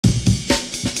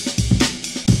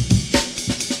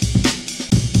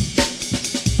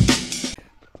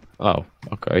Oh,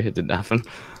 okay, it didn't happen.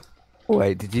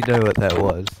 Wait, did you know what that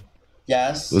was?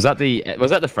 Yes. Was that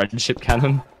the friendship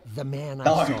cannon? The man I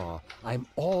No. saw, I'm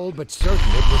all but certain it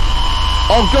was...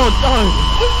 Oh God,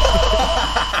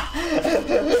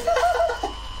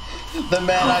 The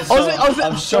man I saw,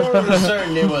 I'm sure and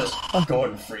certain it was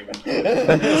Gordon Freeman.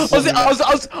 I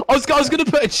was gonna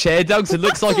put a chair down because it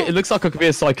looks like I could be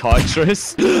a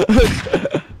psychiatrist.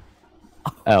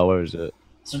 Oh, where is it?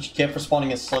 That's what you get for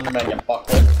spawning a Slender Man, you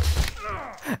fuckwit.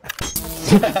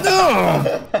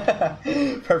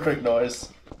 Perfect noise.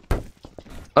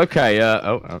 Okay,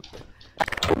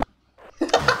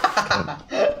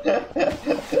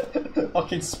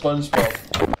 Fucking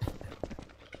SpongeBob.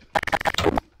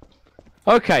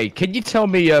 Okay, can you tell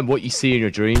me what you see in your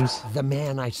dreams? The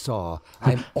man I saw,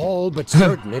 I'm all but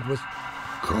certain it was...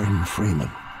 Gordon Freeman.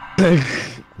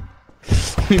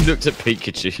 He looked at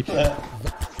Pikachu.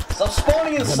 Stop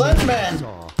spawning in Slender Man!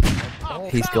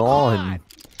 He's gone.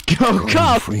 Oh,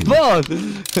 come on!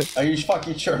 Are you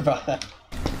fucking sure about that?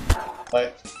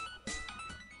 Wait.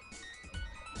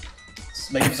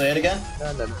 Let's make him say it again?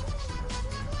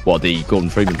 What, the Gordon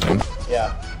Freeman thing?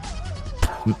 Yeah.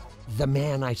 The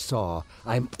man I saw,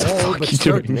 I'm all but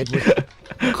certain it was...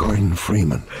 Gordon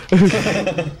Freeman. You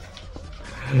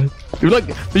were like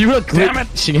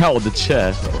glitching out on the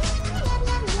chair.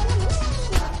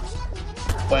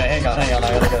 Wait, hang on, I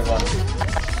gotta get one.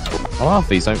 Oh, half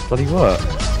these don't bloody work.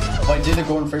 Wait, do the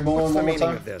Gordon Freeman one more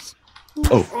time? of this?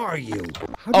 Oh. Who are you?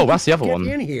 Oh, that's the other Get one.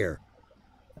 in here.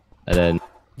 And then...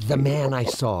 The man I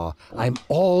saw, I'm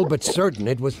all but certain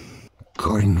it was...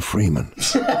 Gordon Freeman.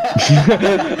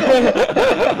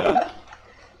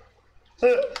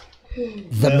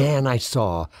 The man I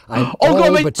saw, I'm Oh God,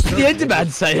 all make but the certain... Enderman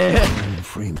say it! Gordon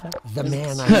Freeman. The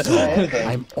man I saw,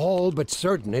 I'm all but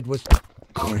certain it was...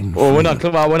 Gordon Or when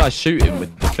Freeman. when I shoot him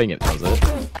with the thing, it does it.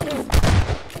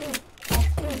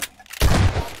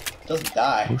 Doesn't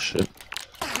die. Oh shit.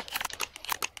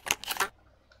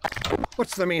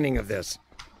 What's the meaning of this?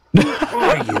 Who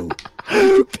are you?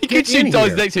 Pikachu in dies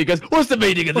here. next to me. He goes, "What's the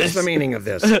meaning of What's this?" the meaning of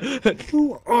this?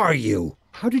 Who are you?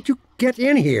 How did you get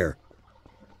in here?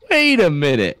 Wait a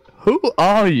minute. Who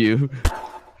are you?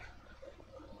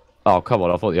 Oh come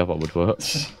on! I thought the other one would work.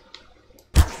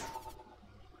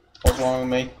 What's wrong with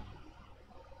me?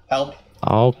 Help.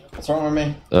 Oh. What's wrong with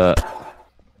me?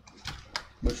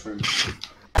 Which room?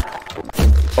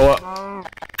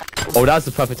 Oh, that's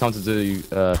the perfect time to do.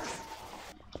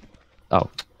 Oh.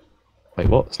 Wait,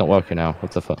 what? It's not working now.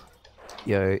 What the fuck?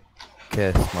 Yo,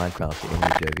 curse Minecraft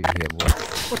image over here. What?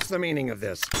 What's the meaning of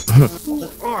this? Who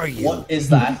are you? What is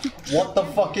that? What the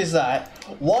fuck is that?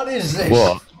 What is this?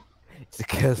 What? It's a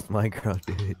cursed Minecraft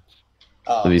image.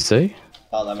 Oh, Let me see.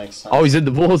 oh, that makes sense. Oh, he's in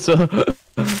the water.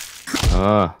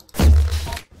 Ah.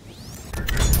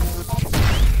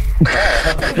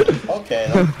 Okay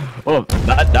then. Oh,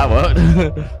 that worked.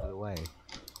 By the way.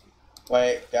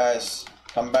 Wait, guys.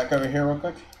 Come back over here real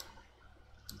quick.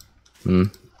 Hmm.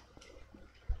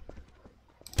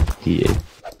 Yeah.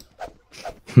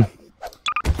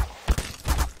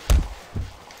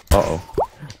 Uh-oh.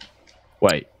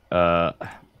 Wait,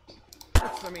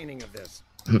 What's the meaning of this?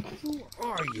 Who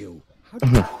are you? How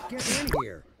did you get in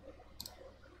here?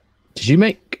 did you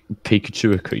make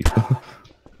Pikachu a creeper?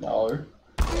 No.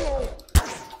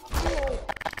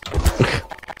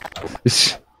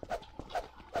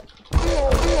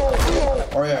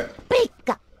 Oreo.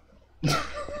 Pika.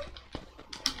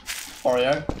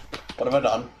 Oreo. What have I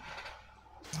done?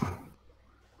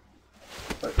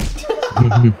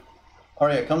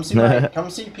 Oreo, come see come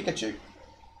see Pikachu.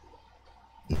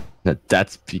 No,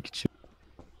 that's Pikachu.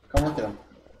 Come look at him.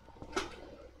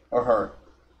 Or her.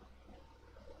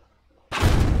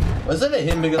 Was it a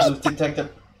him because of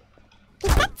Detective?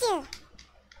 Pikachu.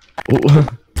 Oh.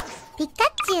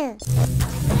 Pikachu.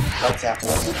 What's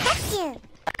happening? Pikachu.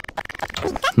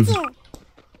 Pikachu.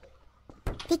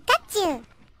 Pikachu.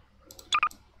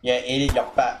 Yeah, idiot, you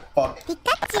fat fuck.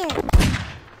 Pikachu.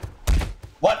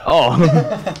 What?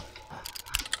 Oh.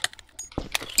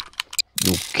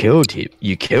 You killed him.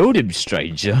 You killed him,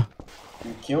 stranger.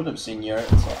 You killed him, senor,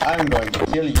 so I'm going to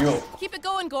kill you. Keep it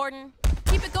going, Gordon.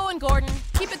 Keep it going, Gordon.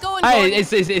 Keep it going, Gordon. Hey,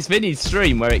 it's Vinny's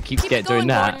stream where it keeps Keep it doing going,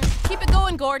 that. Gordon. Keep it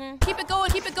going, Gordon. Keep it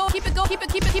going. Keep it going. Keep it going. Keep it.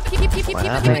 Keep it. Keep it. Keep it. Keep it. Keep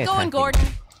it. Keep it going, Gordon.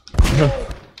 Keep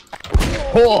it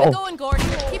Oh. going, Gordon.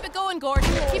 Keep it going, Gordon.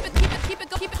 Keep it. Keep it. Keep it.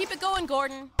 Keep it going,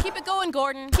 Gordon. Keep it going,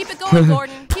 Gordon. Keep it going,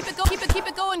 Gordon. Keep it. Keep it. Keep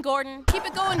it going, Gordon. Keep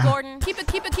it going, Gordon. Keep it.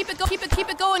 Keep it. Keep it. Keep it. Keep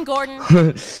it going,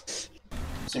 Gordon.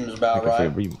 Seems about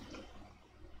right. Keep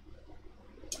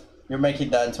You're making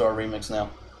that into a remix now.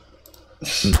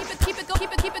 Keep it. Keep it.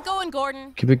 Keep it. Keep it going,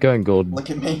 Gordon. it going, Gordon. Look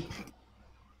at me.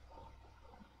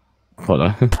 Hold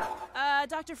on.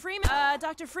 Dr. Freeman,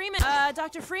 Dr. Freeman,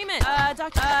 Dr. Freeman,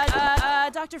 Dr.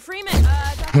 Freeman, Dr.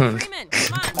 Freeman,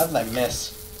 come on. How did I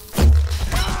miss?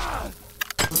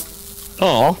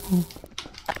 Oh.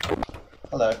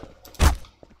 Hello.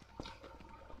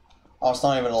 Oh, it's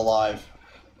not even alive.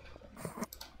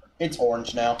 It's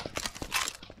orange now.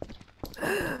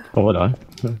 Oh, hold on.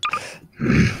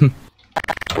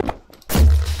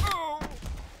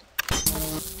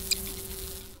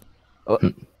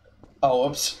 Oh,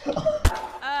 oops.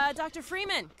 Dr.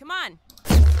 Freeman, come on.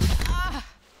 Oh.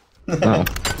 What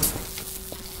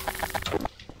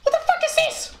the fuck is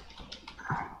this?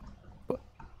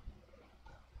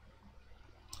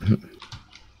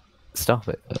 Stop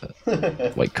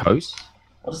it. Wait, coast?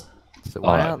 What is, So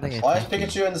why Oh, aren't they why is attacking?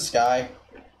 Pikachu in the sky?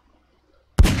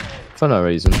 For no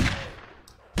reason.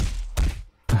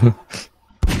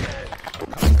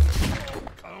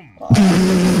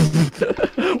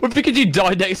 When Pikachu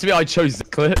died next to me, I chose the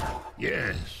clip.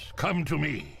 Yes, come to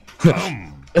me.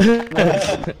 Come.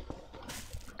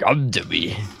 Come to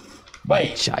me,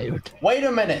 Wait, child. wait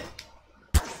a minute.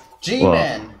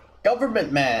 G-Man,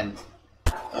 government man.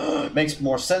 Makes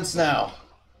more sense now.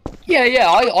 Yeah,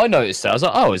 I noticed that. I was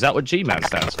like, oh, is that what G-Man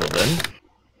stands for then?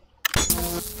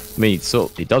 I mean,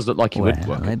 he does look like he would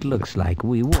work. Well, it looks like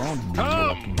we won't be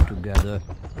working together.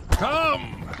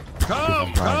 Come.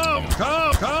 Come. Come.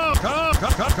 Come. Come. Come.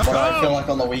 Come. Come. What do I feel like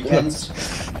on the weekends?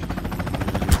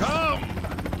 Come.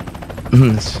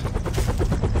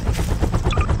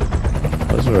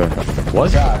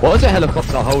 What is a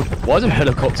helicopter hold? Why is a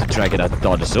helicopter dragging a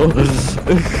dinosaur?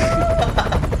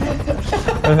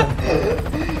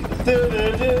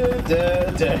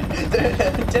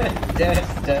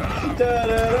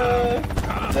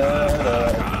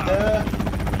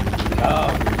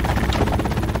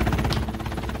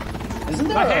 Isn't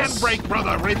The there a handbrake,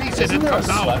 brother. Release it Isn't and there a come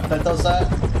down. sweat that does that?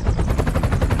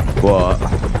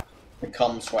 What? The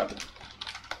cum sweat.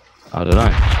 I don't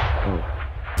know.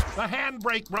 The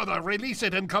handbrake, brother. Release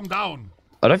it and come down.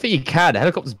 I don't think you can. The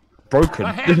helicopter's broken.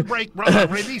 The handbrake, brother.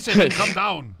 Release it and come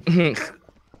down.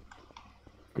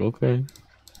 Okay.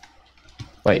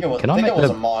 I Wait, think can I it make was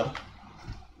a the... mod.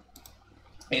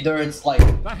 Either it's like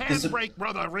The this is- handbrake,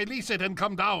 brother. Release it and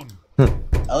come down.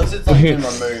 unless it's like been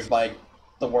removed by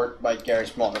the work by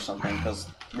Garrys mod or something, because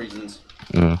reasons.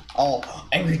 Oh,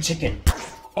 angry chicken.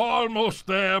 Almost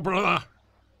there, brother.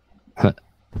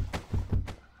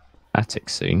 Attic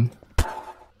scene?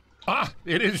 Ah,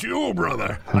 it is you,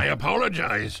 brother. I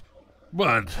apologize.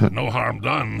 But no harm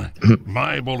done.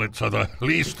 My bullets are the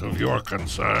least of your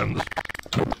concerns.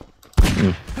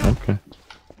 Okay.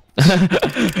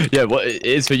 Yeah, what it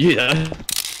is for you then?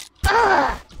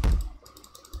 I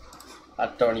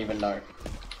don't even know.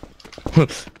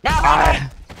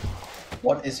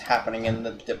 What is happening in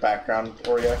the background,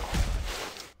 Oreo?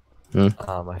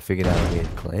 I figured out a weird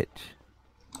glitch.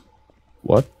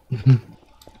 What?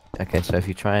 Okay, so if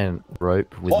you try and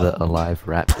rope with What? a live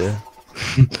raptor,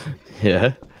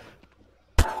 Yeah.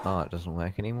 oh, it doesn't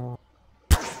work anymore.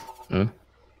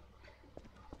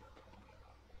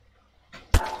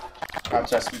 Raptor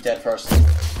has to be dead first.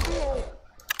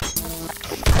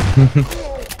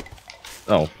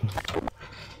 Oh.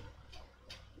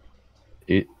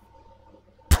 It...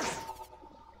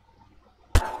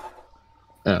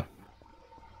 Oh.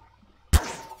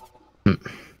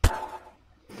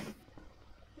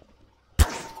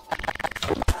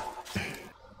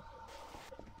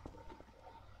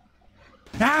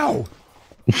 Now!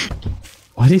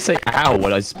 Why did he say ow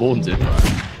when I spawned him?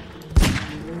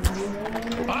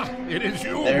 Ah, it is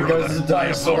you, There brother. goes the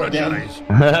dinosaur I again. apologize.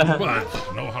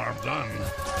 But no harm done.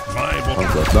 My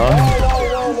bullets. No.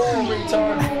 Whoa,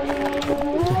 retard!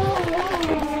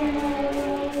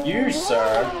 You,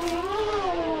 sir,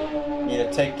 need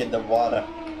to take in the water.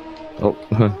 Oh.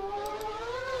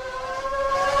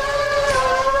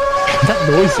 That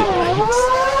noise it makes.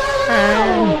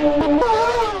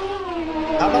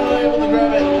 How am I able to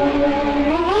grab it?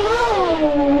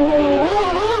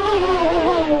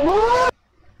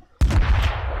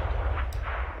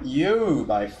 You,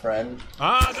 my friend.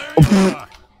 Ah, there you are.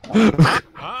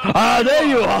 Ah, there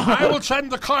you are! I will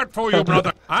send the cart for you,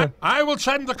 brother. I will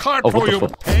send the cart Oh, for what the you.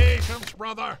 fuck? Patience,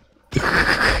 brother.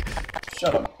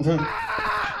 Shut up.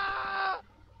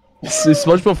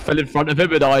 SpongeBob fell in front of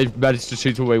him and I managed to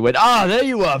shoot away. Went, ah, there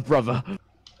you are, brother.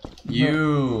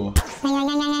 You.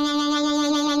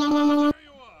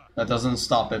 That doesn't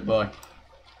stop it, boy.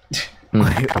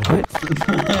 Wait, what?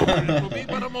 It will be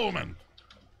but a moment.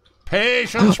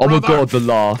 Patience, Oh my brother. god, the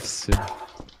laughs.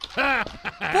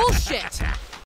 Bullshit!